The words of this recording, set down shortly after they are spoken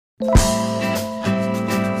From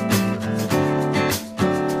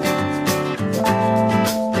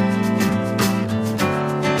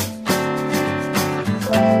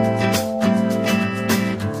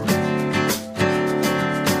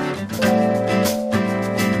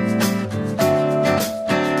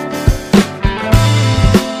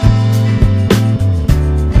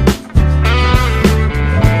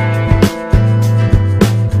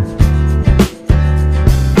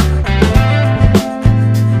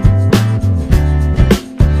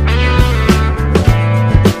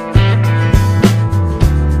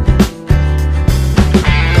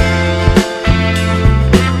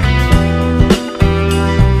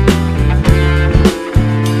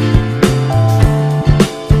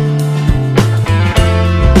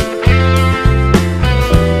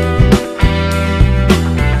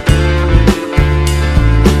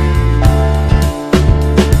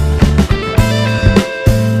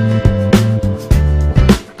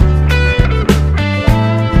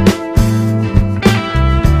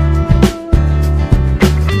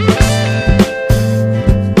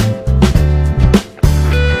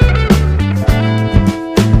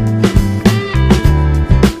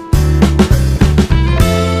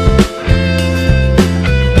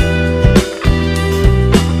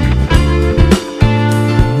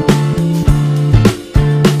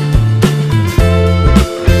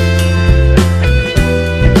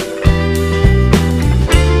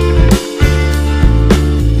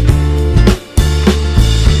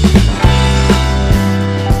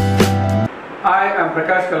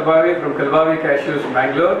Cashew,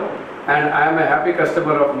 Bangalore, and I am a happy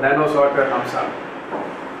customer of nanoSorter Hamsa.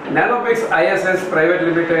 nanoPix ISS Private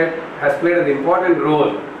Limited has played an important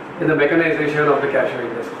role in the mechanization of the cashew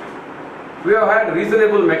industry. We have had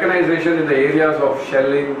reasonable mechanization in the areas of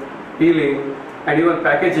shelling, peeling, and even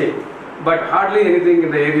packaging, but hardly anything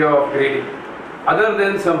in the area of grading. Other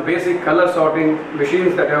than some basic color sorting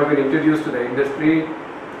machines that have been introduced to the industry,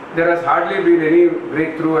 there has hardly been any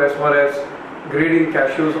breakthrough as far as grading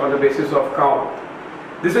cashews on the basis of count.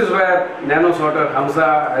 This is where nanoSorter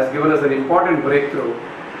Hamsa has given us an important breakthrough,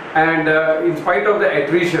 and in spite of the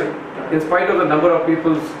attrition, in spite of the number of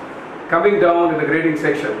people coming down in the grading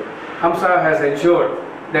section, Hamsa has ensured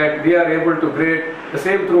that we are able to grade the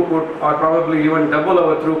same throughput or probably even double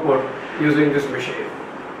our throughput using this machine.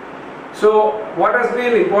 So what has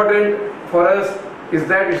been important for us is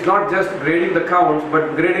that it's not just grading the counts,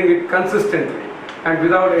 but grading it consistently and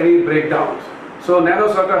without any breakdowns. So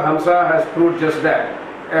nanoSorter Hamsa has proved just that,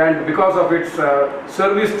 and because of its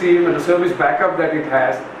service team and the service backup that it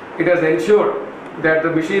has ensured that the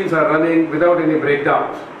machines are running without any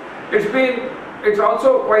breakdowns. It's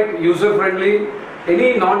also quite user friendly.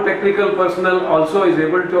 Any non-technical personnel also is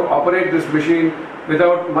able to operate this machine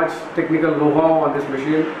without much technical know-how on this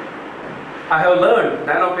machine. I have learned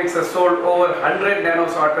nanoPix has sold over 100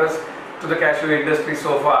 nanoSorters to the cashew industry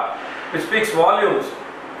so far, which speaks volumes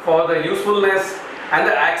for the usefulness and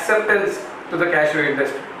the acceptance to the cashew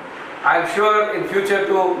industry. I am sure in future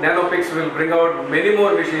too, nanoPix will bring out many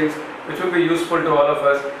more machines which will be useful to all of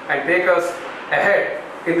us and take us ahead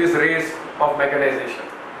in this race of mechanization.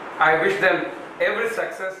 I wish them every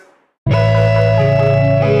success.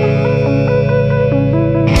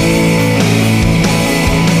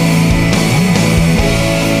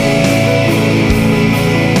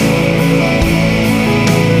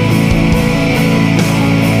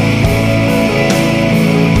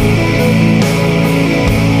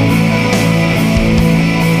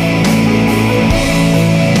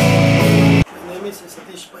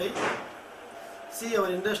 See,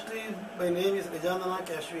 our industry by name is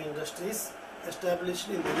Cashew Industries, established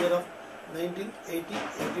in the year of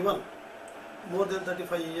 1980-81. More than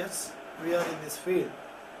 35 years we are in this field.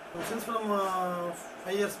 Since from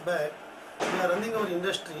 5 years back, we are running our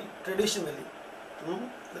industry traditionally.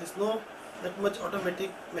 There is no that much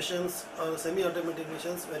automatic machines or semi-automatic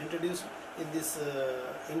machines were introduced in this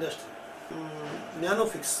industry.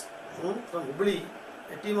 nanoPix from Hubli,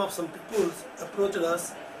 a team of some people approached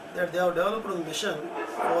us that they have developed a machine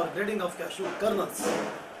for grading of cashew kernels.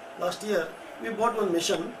 Last year we bought one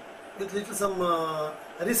machine with little some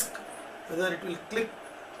risk whether it will click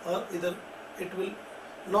or either it will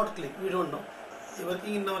not click, we don't know.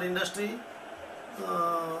 Working in our industry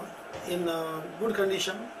in good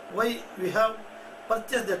condition. Why we have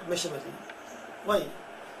purchased that machinery? Why?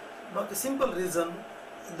 But the simple reason,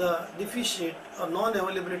 the deficit or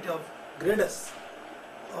non-availability of graders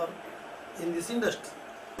or in this industry.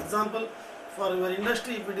 Example, for your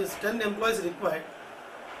industry, if it is 10 employees required,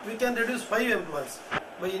 we can reduce 5 employees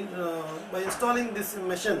by installing this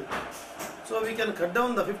machine. So we can cut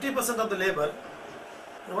down the 50% of the labor.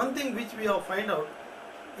 One thing which we have find out,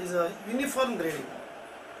 is a uniform grading.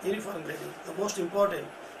 Uniform grading, the most important.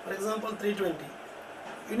 For example, 320,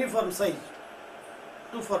 uniform size,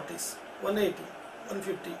 240s, 180,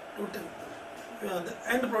 150, 210. The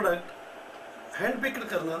end product, hand-picked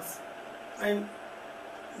kernels and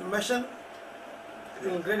machine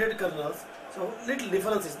graded kernels. So little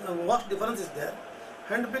difference is, what difference is there?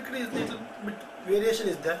 Hand-picked is little bit variation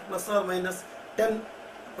is there, plus or minus 10%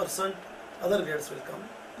 other grades will come.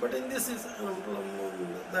 But in this is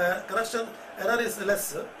the correction error is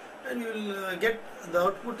less, and you will get the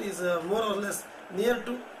output is more or less near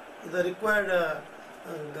to the required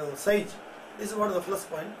size. This is what the plus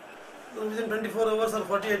point. Within 24 hours or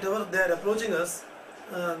 48 hours, they are approaching us.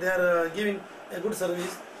 They are giving a good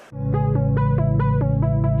service.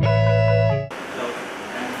 Hello,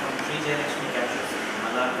 I am from Teja and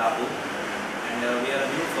Garuda, Kapu, and we are a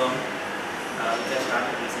new firm which has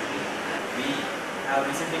started recently. We have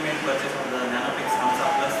recently made purchase of the nanoPix Hamsa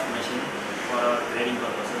Plus machine for our grading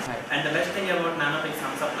purposes. And the best thing about nanoPix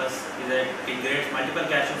Hamsa Plus is that it grades multiple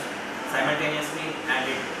cashews simultaneously and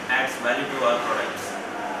it adds value to our products.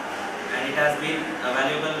 And it has been a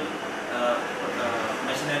valuable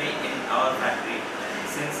machinery in our factory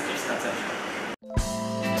since its conception.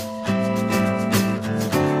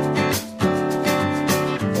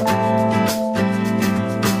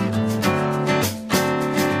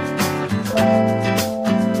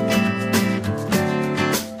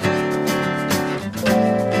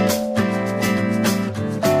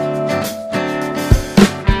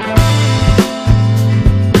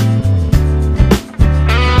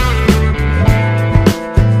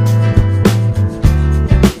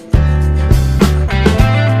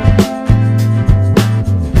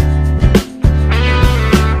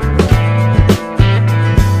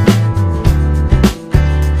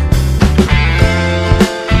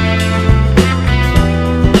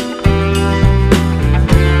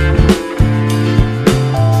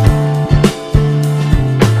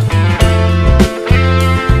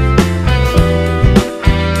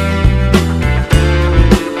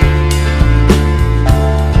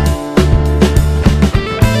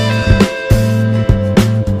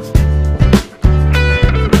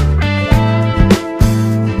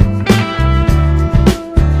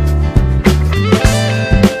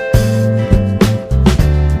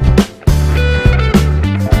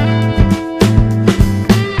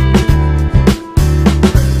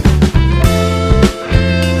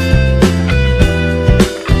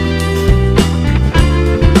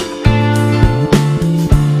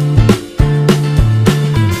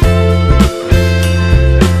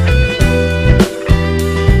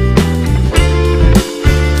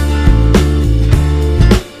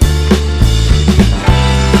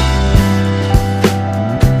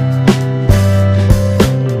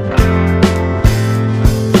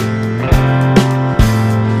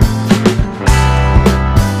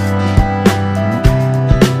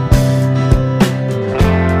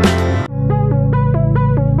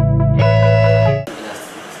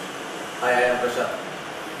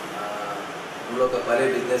 हम लोग का पहले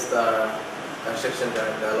business था construction का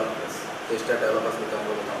developers, tester developers में हम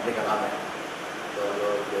लोग company का नाम है। तो हम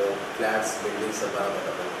लोग फ्लैट्स बिल्डिंग सब बना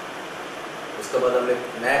था पहले। उसके बाद हमने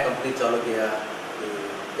नया कंपनी चालू किया कि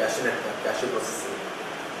कैशनेट का, कैशू प्रोसेसिंग।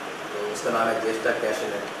 तो उसका नाम है जेस्टा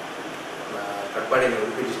कैशनेट, अपना कटपाड़ी में,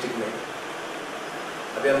 उडुपी डिस्ट्रिक्ट में।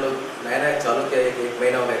 अभी हम लोग नया नया चालू किया, एक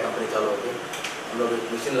महीना हो गया कंपनी चालू होकर। हम लोग एक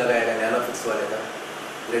मशीन लगाएगा नैनोफिक्स वाले का,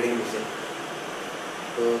 ग्रेडिंग मशीन।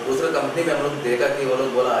 तो दूसरे कंपनी में हम लोग देखा कि वो लोग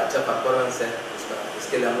बोला अच्छा परफॉर्मेंस है उसका,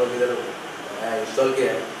 इसके लिए हम लोग इधर नया इंस्टॉल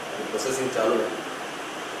किया है, अभी प्रोसेसिंग चालू है।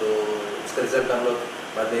 तो उसका रिजल्ट हम लोग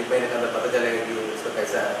बाद में 1 महीने के अंदर पता चलेगा कि उसका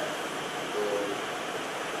कैसा है। तो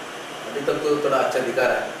अभी तक तो थोड़ा अच्छा दिखा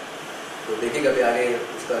रहा है, तो देखिएगा अभी आगे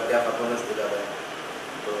उसका क्या परफॉर्मेंस दिखा रहा है।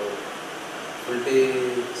 तो फुल्टी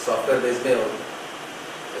सॉफ्टवेयर बेस में हो,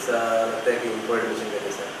 ऐसा लगता है कि इम्पोर्टेड मशीन का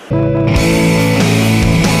जैसा।